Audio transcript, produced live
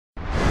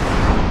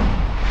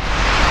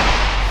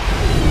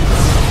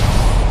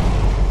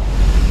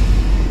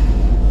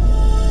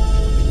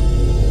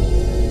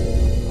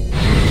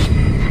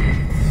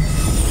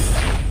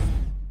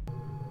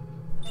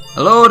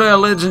Hello there,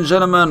 ladies and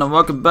gentlemen, and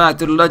welcome back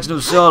to the Legend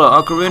of Zelda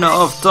Ocarina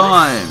of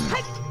Time.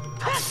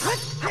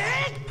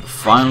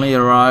 Finally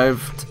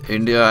arrived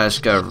in the Ice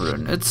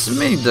Cavern. It's a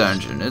mini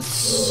dungeon.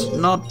 It's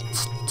not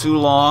too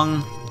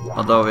long,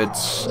 although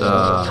it's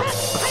a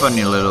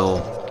funny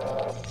little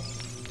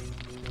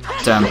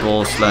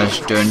temple slash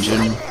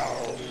dungeon.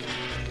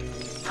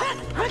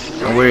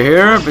 And we're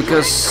here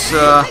because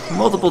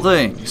multiple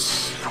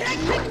things.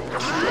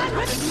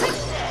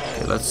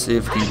 Let's see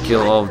if we can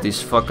kill all of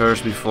these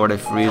fuckers before they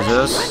freeze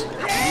us.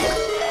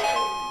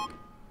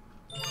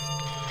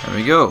 There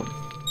we go.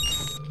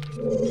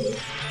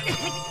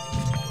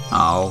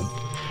 Ow.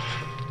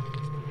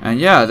 And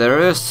yeah, there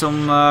is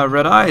some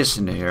red eyes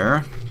in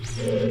here.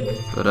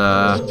 But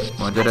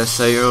what did I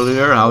say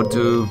earlier? How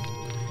to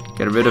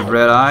get rid of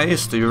red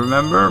eyes? Do you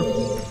remember?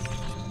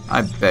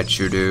 I bet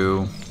you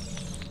do.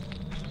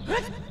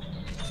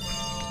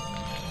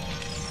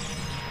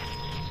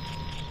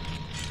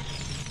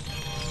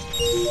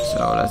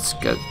 So let's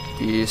get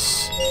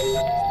these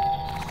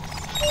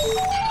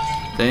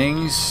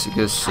things,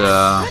 because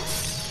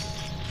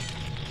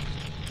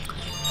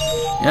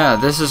yeah,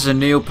 this is a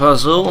new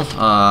puzzle.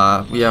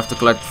 We have to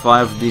collect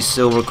 5 of these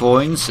silver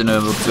coins in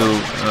order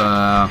to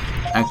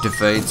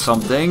activate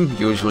something.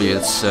 Usually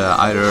it's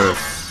either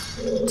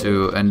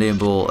to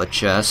enable a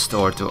chest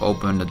or to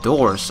open the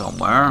door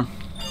somewhere.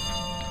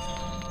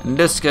 In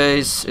this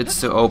case,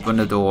 it's to open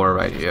the door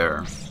right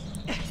here.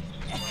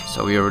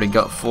 So we already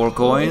got 4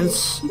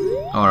 coins,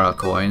 or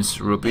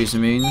coins, rupees I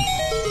mean,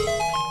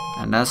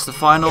 and that's the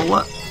final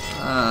one.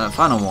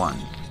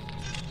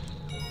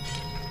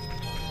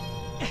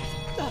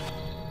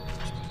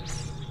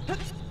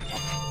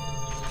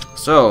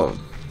 So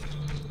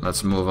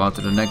let's move on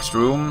to the next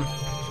room.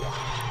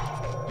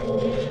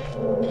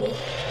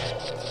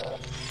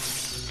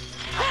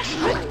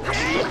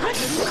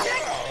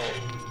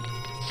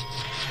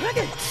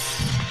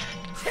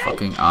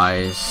 Fucking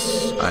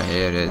eyes, I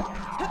hate it.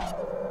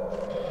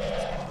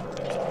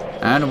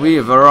 And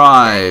we've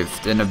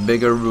arrived in a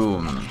bigger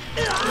room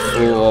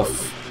full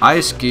of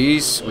ice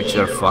keys, which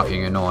are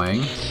fucking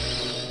annoying.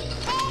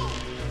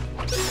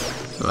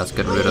 So let's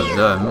get rid of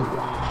them.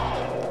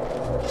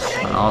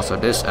 And also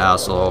this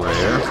asshole over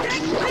here.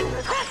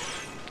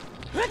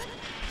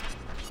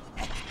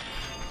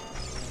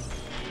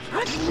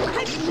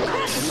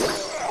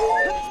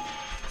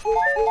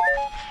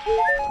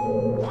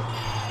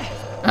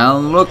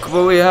 And look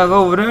what we have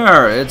over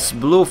there. It's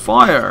blue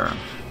fire.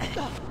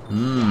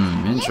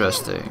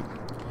 Interesting.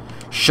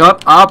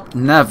 Shut up,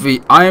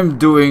 Navi. I'm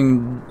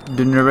doing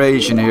the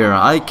narration here.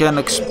 I can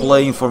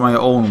explain for my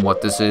own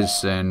what this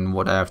is and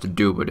what I have to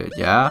do with it,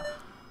 yeah?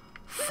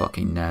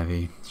 Fucking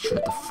Navi.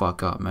 Shut the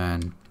fuck up,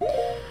 man.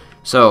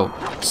 So,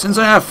 since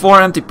I have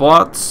 4 empty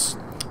pots,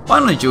 why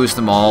don't I use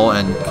them all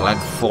and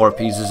collect 4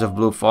 pieces of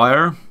blue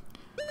fire?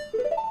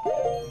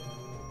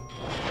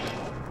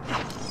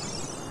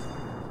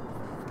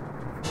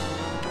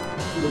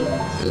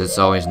 It's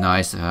always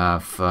nice to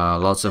have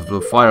lots of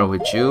blue fire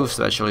with you,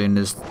 especially in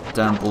this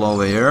temple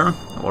over here,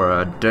 or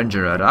a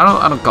dungeon.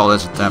 I don't call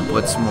this a temple.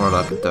 It's more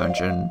like a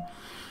dungeon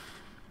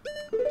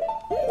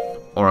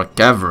or a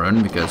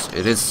cavern, because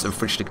it is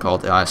officially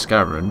called the Ice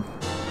Cavern.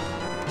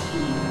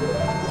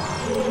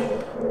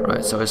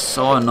 Right, so I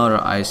saw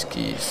another ice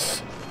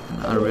keys,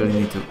 and I really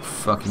need to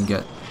fucking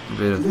get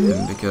rid of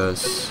him,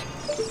 because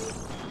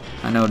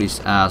I know these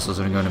assholes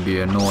are going to be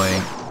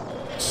annoying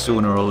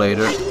sooner or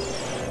later.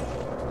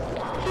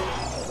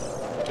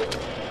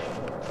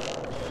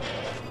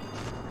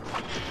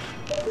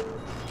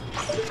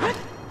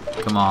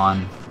 Come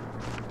on.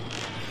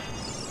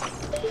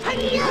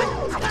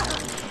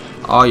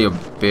 Oh, you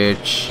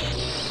bitch.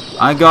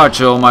 I got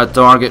you on my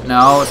target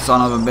now,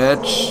 son of a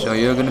bitch. So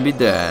you're gonna be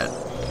dead.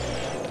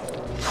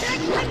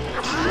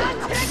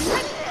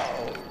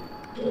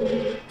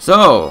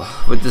 So,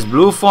 with this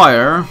blue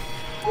fire,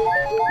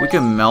 we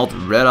can melt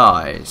red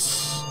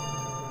eyes.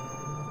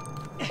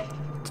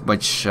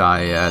 Which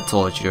I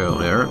told you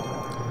earlier.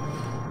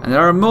 And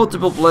there are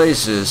multiple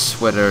places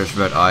where there's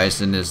red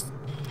eyes in this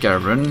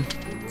cavern.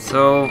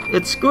 So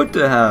it's good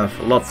to have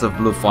lots of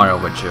blue fire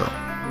with you.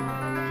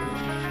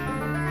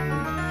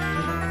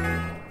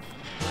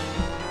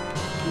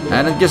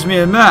 And it gives me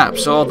a map.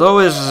 So although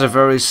this is a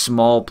very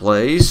small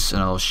place,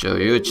 and I'll show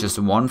you, it's just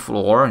 1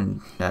 floor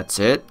and that's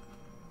it.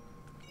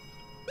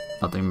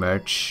 Nothing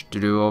much to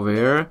do over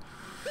here.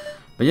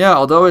 But yeah,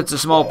 although it's a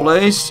small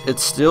place,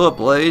 it's still a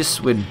place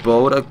with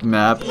both a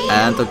map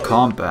and a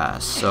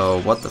compass.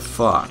 So what the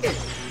fuck?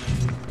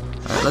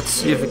 Alright, let's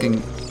see if we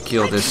can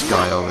kill this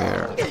guy over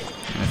here.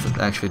 If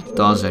it actually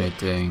does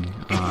anything.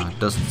 It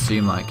doesn't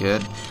seem like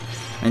it.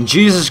 And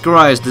Jesus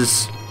Christ,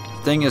 this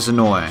thing is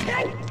annoying.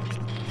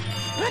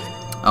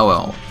 Oh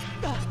well.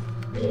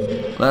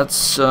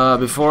 Let's,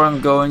 before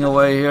I'm going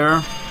away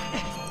here,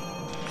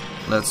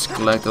 let's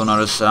collect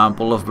another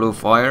sample of blue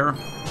fire.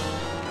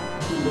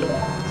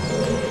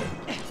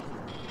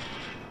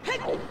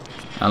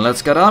 And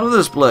let's get out of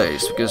this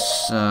place, because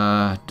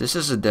this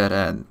is a dead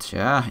end.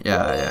 Yeah,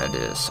 it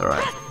is.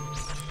 Alright.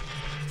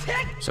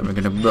 So we're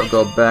gonna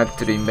go back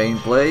to the main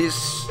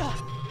place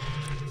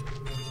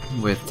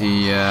with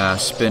the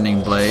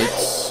spinning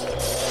blades.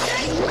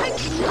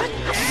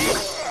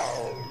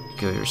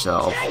 Kill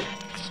yourself.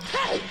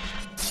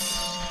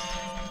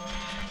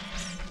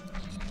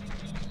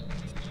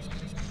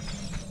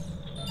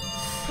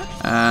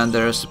 And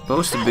there's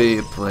supposed to be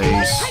a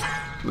place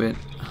with...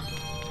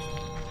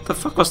 What the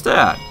fuck was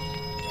that?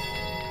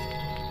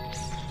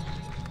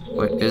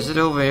 Wait, is it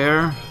over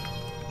here?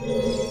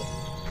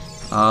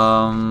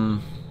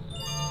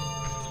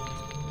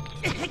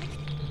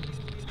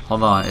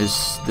 Hold on,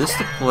 is this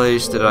the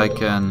place that I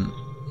can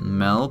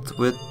melt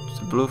with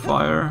the blue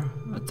fire?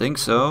 I think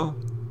so.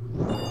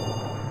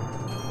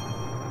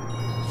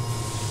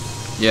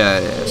 Yeah,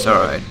 it's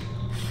alright.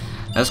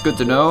 That's good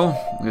to know,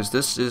 because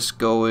this is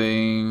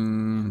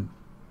going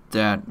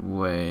that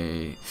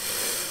way.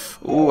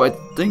 Oh, I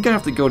think I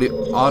have to go the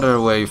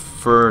other way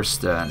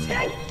first then.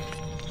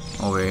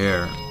 Over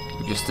here.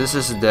 Because this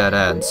is a dead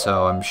end,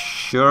 so I'm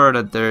sure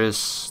that there is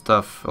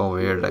stuff over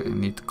here that I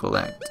need to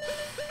collect.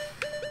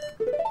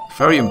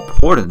 Very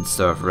important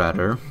stuff,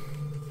 rather.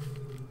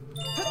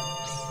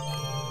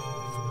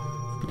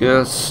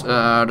 Because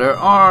there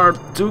are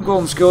 2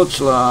 golden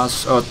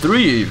sculptures, or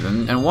 3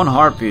 even, and 1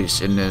 heart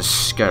piece in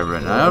this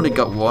cavern. I only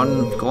got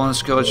 1 golden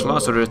sculpture,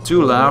 so there are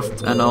 2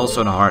 left, and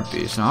also the heart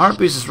piece. And the heart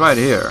piece is right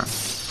here,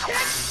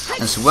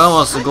 as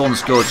well as the golden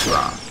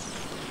sculpture.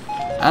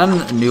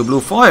 And new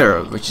blue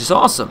fire, which is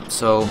awesome.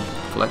 So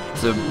collect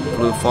the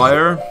blue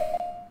fire.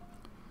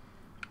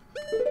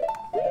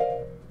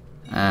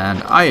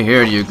 And I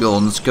hear you,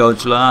 golden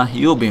sculpture.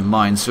 You'll be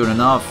mine soon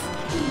enough.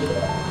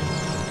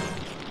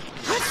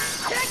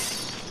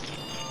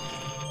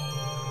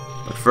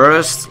 But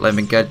first, let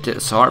me get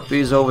this heart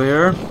piece over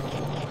here.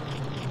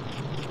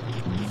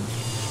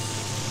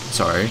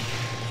 Sorry.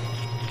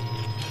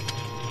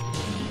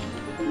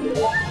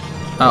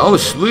 Oh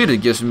sweet, it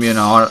gives me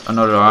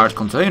another heart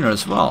container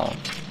as well.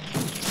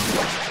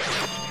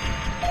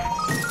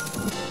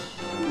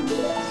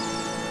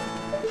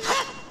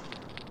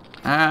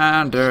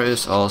 And there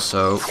is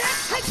also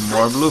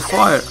more blue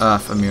fire,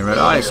 I mean red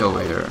eyes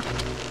over here.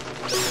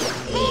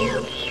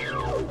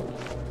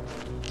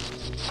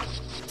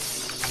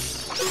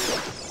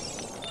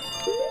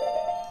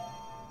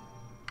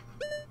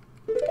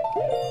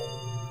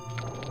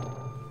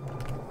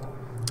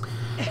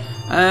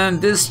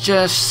 And this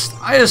chest,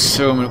 I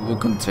assume it will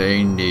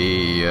contain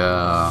the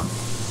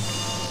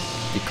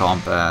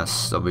compass,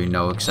 so we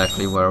know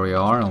exactly where we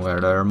are and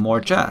where there are more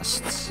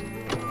chests.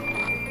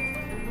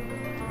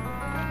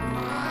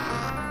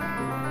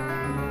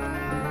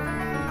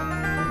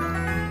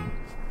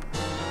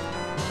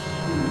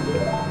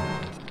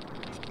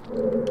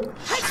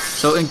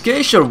 So in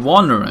case you're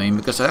wondering,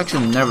 because I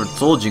actually never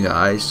told you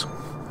guys,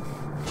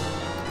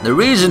 the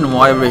reason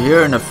why we're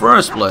here in the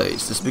first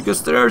place is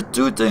because there are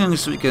 2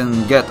 things we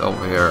can get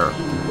over here.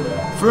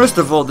 First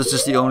of all, this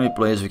is the only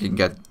place we can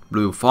get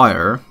blue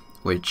fire,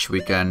 which we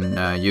can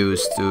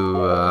use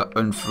to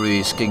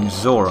unfreeze King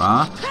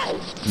Zora.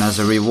 And as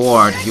a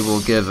reward, he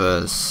will give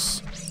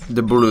us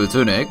the blue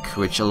tunic,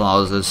 which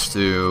allows us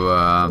to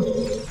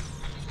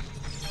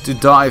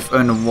dive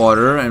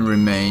underwater and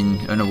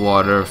remain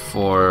underwater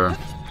for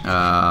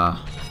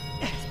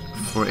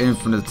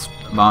infinite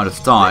amount of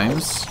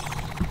times.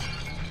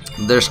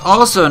 There's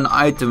also an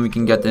item we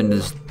can get in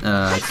this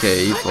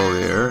cave over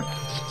here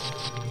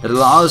that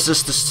allows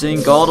us to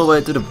sink all the way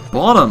to the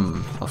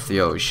bottom of the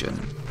ocean,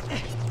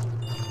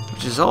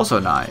 which is also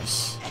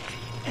nice.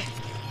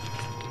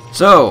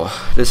 So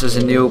this is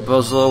a new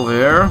puzzle over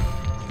here,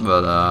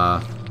 but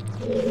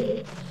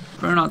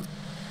we're not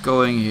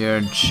going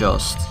here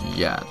just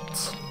yet.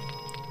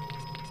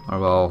 Or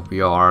well,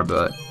 we are,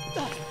 but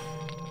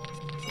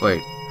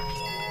wait,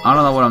 I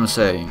don't know what I'm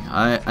saying.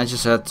 I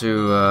just had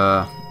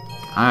to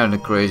I had a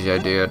crazy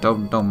idea.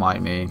 Don't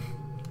mind me.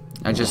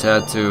 I just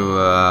had to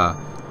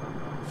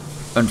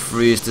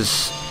unfreeze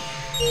this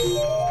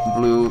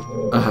blue.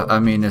 I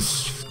mean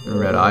this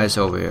red eyes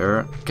over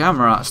here.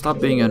 Camera,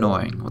 stop being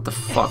annoying. What the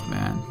fuck,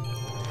 man?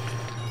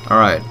 All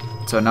right.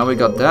 So now we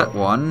got that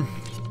one.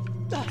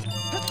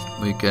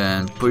 We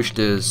can push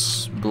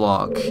this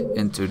block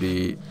into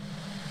the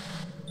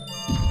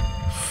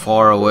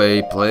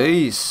faraway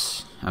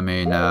place. I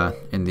mean,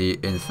 in the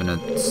infinite.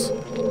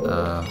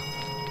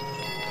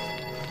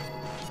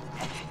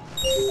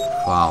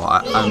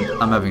 Wow,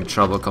 I'm having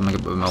trouble coming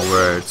up with my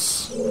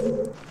words.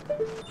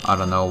 I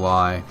don't know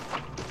why.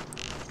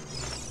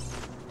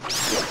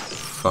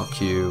 Fuck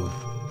you.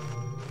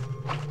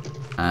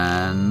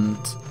 And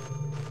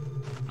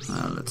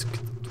let's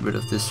get rid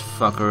of this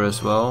fucker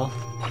as well.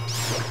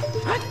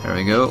 There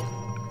we go.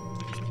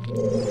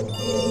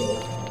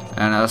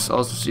 And I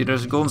also see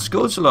there's a golden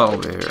sculpture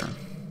over here.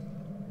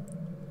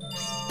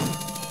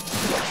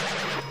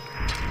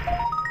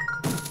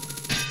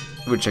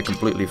 Which I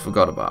completely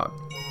forgot about.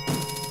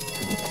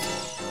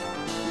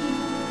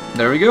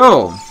 There we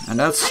go. And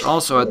that's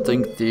also, I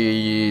think,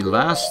 the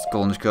last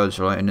golden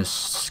sculpture in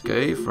this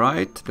cave,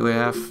 right? Do we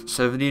have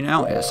 70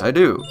 now? Yes, I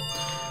do.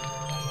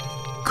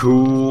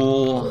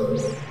 cool.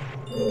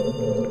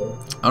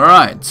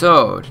 Alright,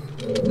 so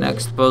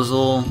next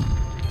puzzle.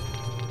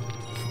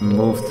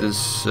 Move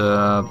this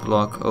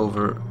block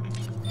over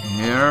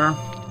here.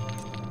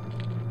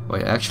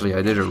 Wait, actually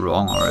I did it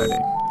wrong already.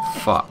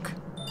 Fuck.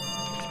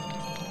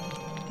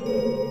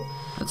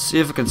 Let's see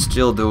if I can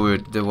still do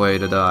it the way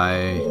that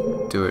I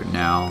do it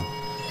now.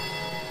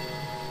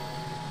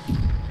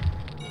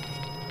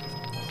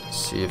 Let's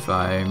see if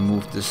I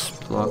move this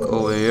block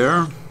over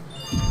here.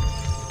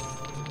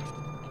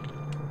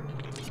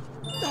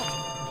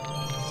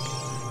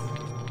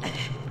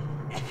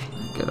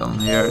 Get on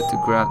here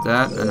to grab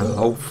that and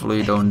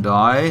hopefully don't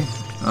die.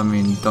 I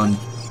mean, don't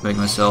make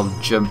myself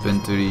jump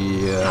into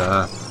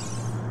the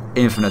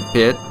infinite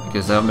pit,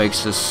 because that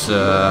makes us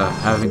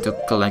having to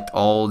collect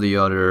all the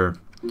other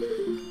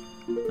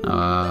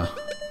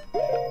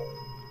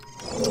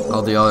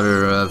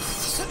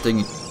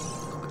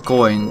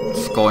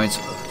coins.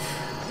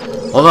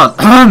 Hold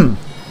on.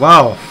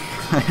 Wow.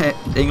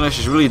 English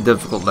is really a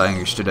difficult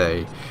language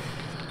today.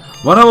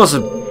 What I was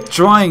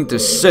trying to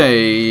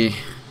say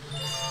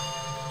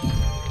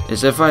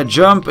is, if I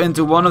jump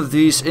into one of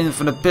these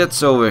infinite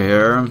pits over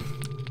here,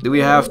 do we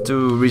have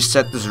to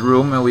reset this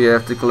room and we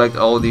have to collect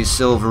all these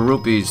silver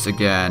rupees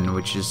again,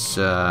 which is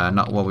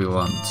not what we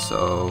want.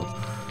 So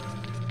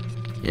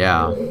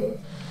yeah,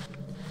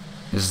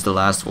 this is the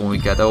last one we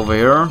get over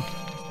here.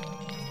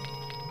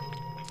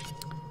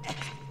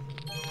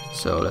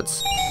 So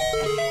let's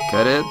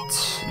get it.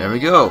 There we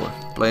go.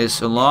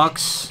 Place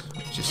unlocks,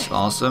 which is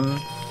awesome.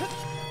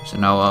 So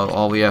now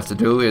all we have to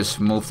do is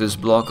move this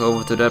block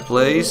over to that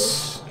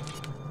place.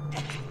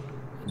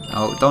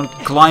 Oh, don't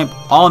climb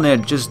on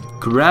it, just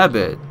grab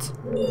it.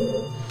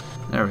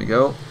 There we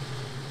go.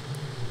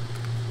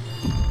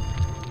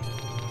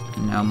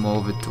 Now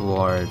move it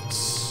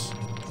towards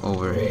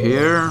over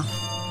here.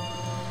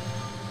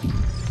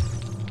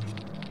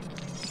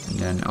 And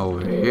then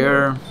over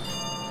here.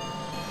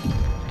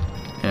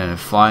 And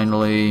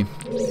finally,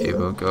 it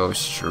will go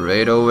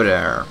straight over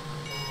there.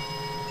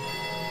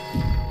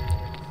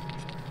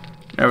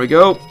 There we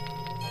go.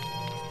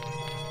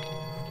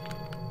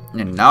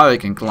 And now I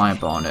can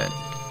climb on it.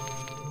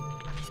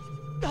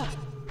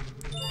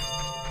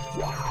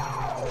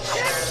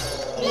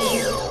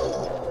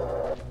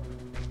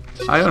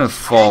 I don't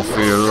fall for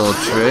your little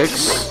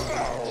tricks.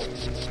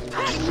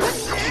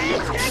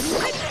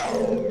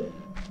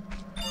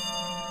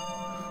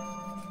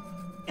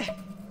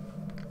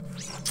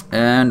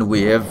 And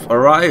we have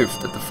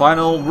arrived at the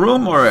final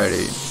room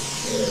already.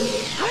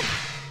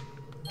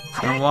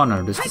 I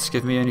wonder, does this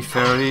give me any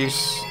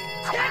fairies?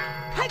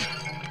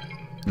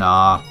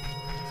 Nah.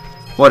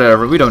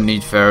 Whatever, we don't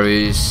need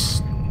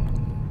fairies.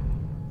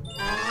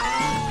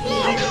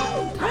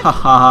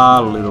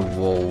 Haha, little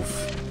wolf.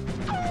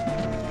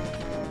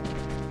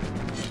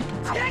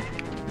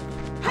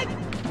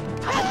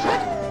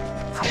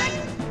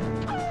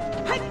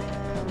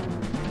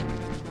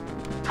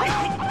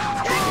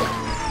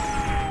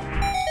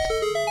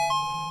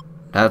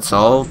 That's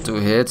all? 2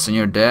 hits and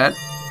you're dead?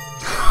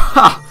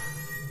 Ha!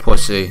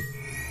 Pussy.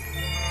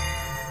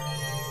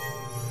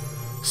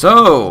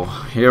 So,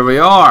 here we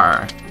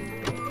are.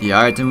 The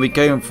item we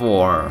came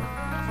for.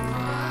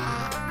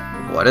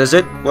 What is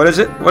it? What is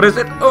it? What is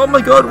it? Oh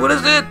my god, what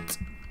is it?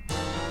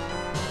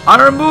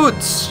 Iron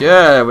boots!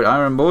 Yeah, with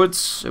iron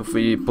boots, if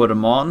we put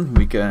them on,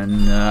 we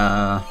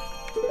can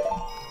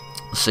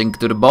sink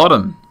to the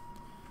bottom.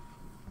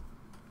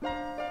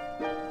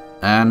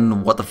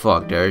 And what the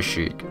fuck, there's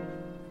Sheik.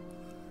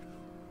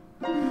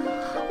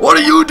 What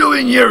are you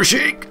doing here,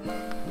 Sheik?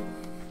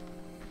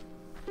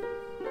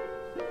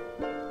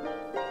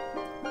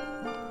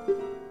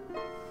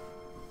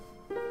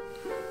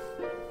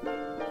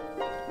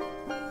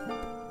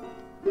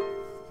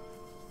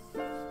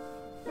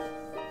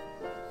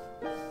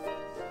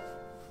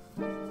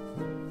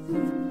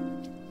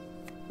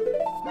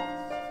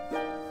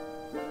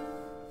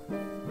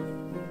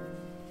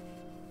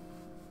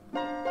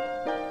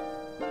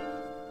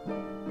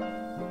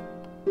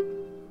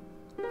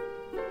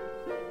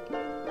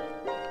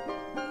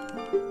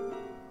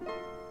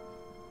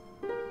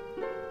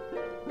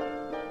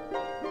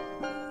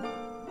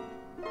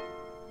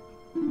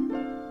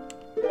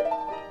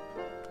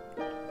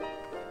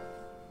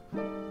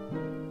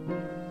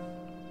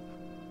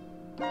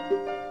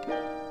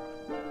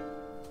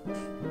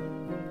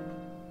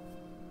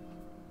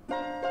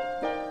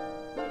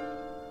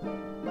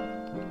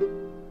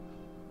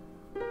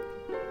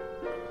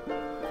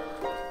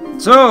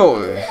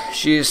 So,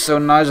 she is so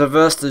nice of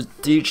us to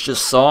teach the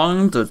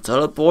song to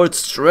teleport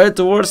straight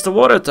towards the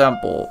water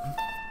temple.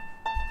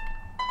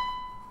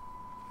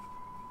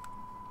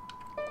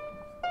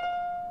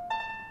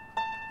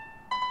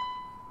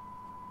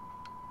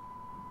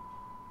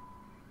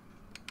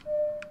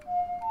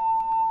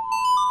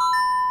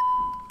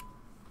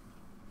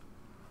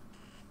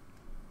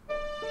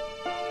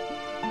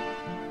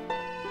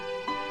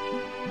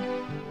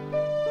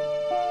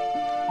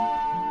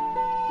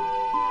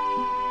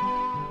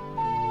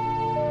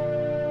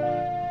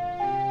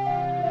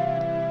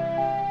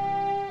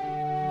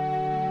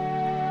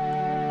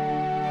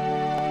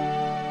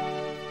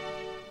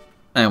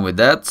 And with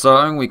that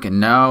song, we can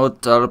now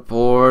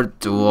teleport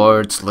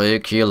towards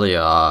Lake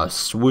Hylia.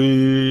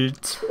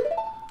 Sweet!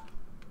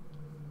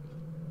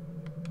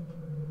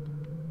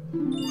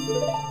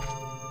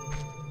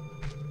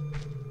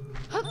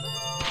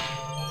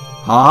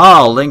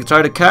 Haha, Link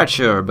tried to catch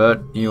her,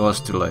 but he was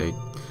too late.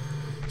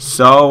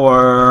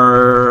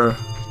 Sour!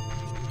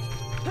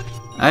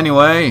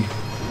 Anyway,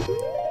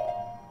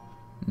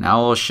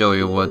 now I'll show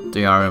you what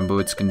the iron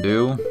boots can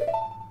do.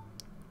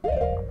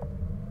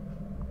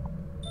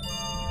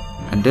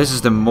 And this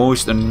is the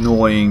most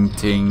annoying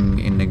thing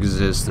in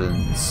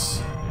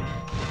existence.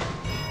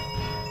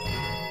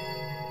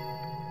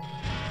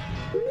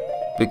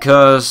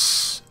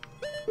 Because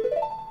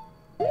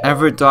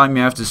every time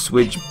you have to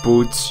switch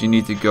boots, you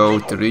need to go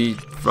to the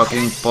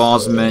fucking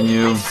pause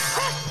menu,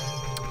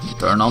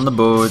 turn on the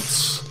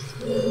boots,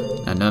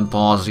 and then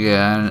pause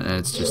again, and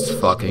it's just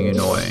fucking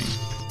annoying.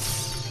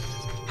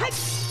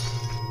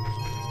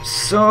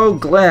 So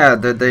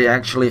glad that they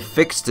actually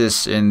fixed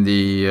this in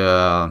the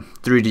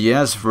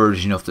 3DS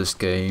version of this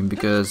game,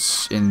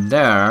 because in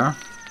there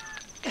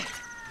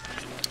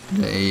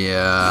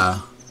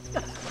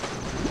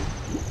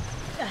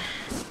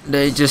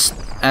they just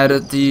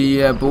added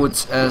the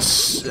boots as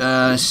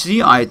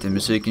C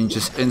items, so you can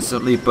just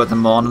instantly put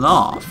them on and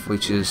off,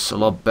 which is a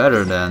lot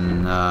better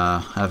than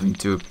having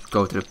to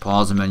go to the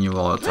pause menu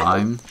all the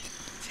time.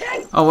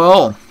 Oh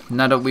well,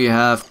 now that we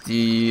have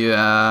the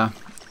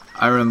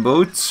iron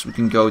boots, we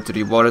can go to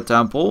the water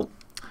temple.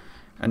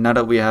 And now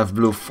that we have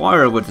blue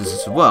fire with us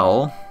as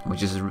well,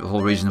 which is the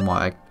whole reason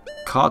why I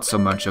caught so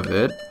much of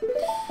it,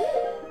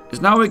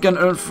 is now we can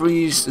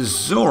unfreeze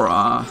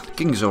Zora,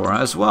 King Zora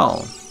as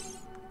well.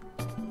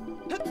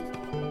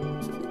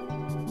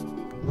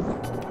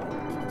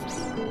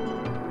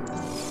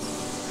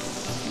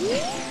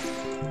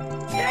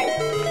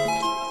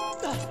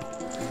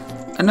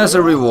 And as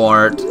a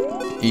reward,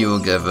 he will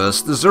give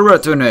us the Zora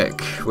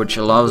Tunic, which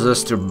allows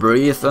us to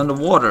breathe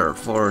underwater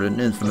for an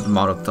infinite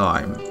amount of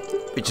time.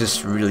 Which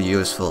is really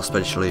useful,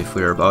 especially if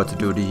we're about to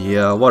do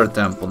the water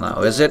temple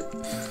now, is it?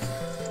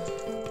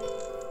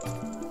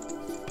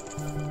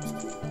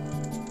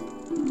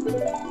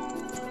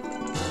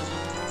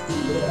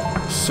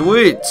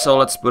 Sweet! So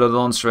let's put it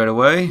on straight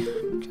away,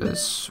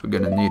 because we're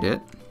gonna need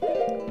it.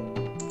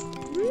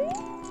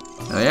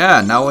 Oh yeah,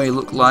 now we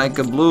look like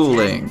a blue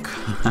Link.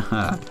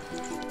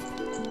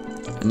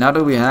 And now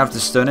that we have the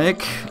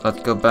tunic, let's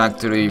go back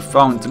to the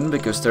fountain,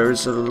 because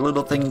there's a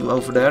little thing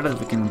over there that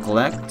we can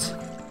collect.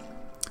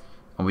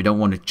 And we don't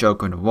want to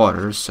choke on the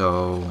water,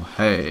 so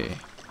hey.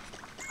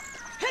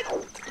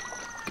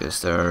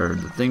 Guess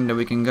there's the thing that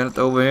we can get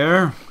over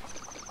here.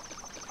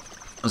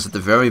 It's at the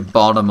very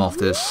bottom of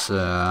this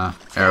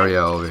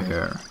area over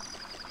here.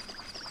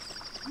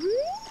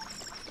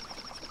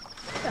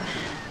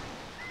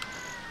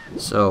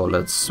 So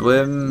let's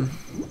swim.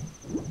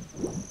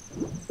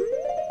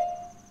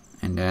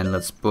 And then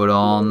let's put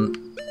on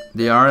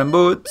the iron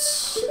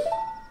boots.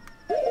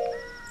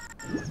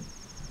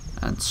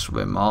 And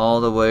swim all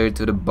the way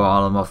to the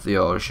bottom of the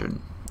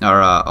ocean.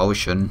 Or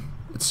ocean.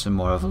 It's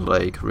more of a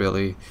lake,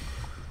 really.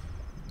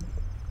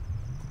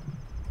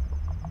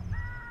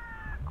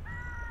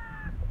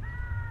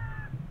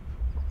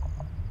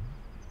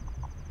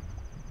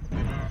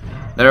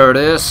 There it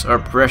is, our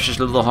precious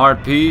little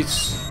heart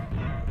piece.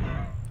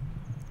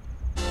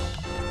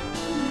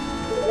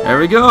 There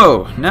we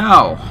go.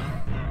 Now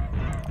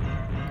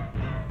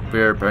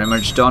we're pretty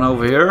much done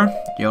over here.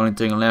 The only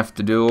thing left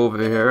to do over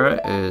here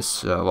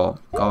is, well,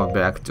 go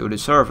back to the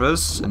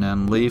surface and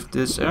then leave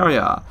this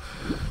area.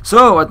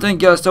 So, I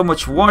thank you guys so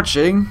much for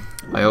watching.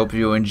 I hope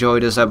you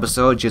enjoyed this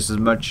episode just as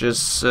much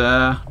as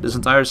this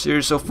entire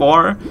series so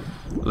far.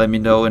 Let me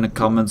know in the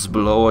comments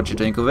below what you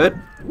think of it.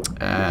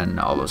 And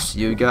I will see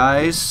you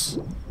guys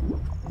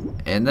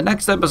in the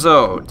next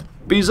episode.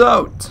 Peace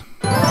out!